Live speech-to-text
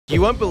You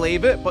won't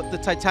believe it, but the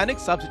Titanic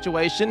sub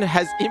situation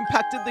has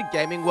impacted the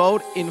gaming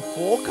world in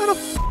 4 kind of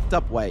f***ed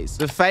up ways.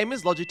 The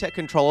famous Logitech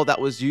controller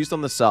that was used on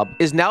the sub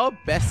is now a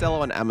bestseller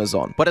on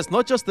Amazon. But it's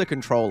not just the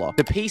controller.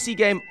 The PC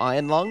game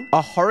Iron Lung,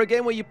 a horror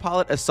game where you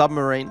pilot a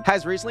submarine,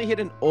 has recently hit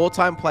an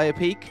all-time player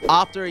peak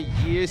after a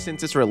year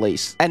since its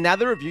release. And now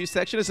the review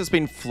section has just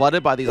been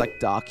flooded by these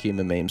like dark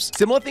humor memes.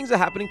 Similar things are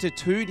happening to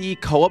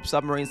 2D co-op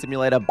submarine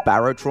simulator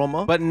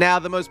Barotrauma, but now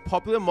the most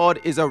popular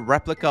mod is a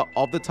replica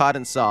of the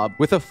Titan sub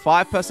with a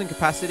 5-person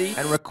capacity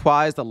and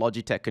requires the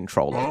Logitech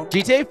controller.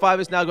 GTA 5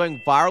 is now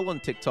going viral on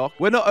TikTok,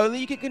 where not only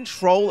you can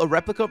control a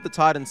replica of the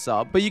Titan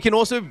sub, but you can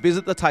also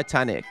visit the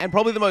Titanic. And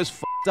probably the most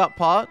f***ed up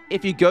part,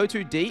 if you go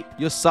too deep,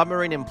 your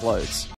submarine implodes.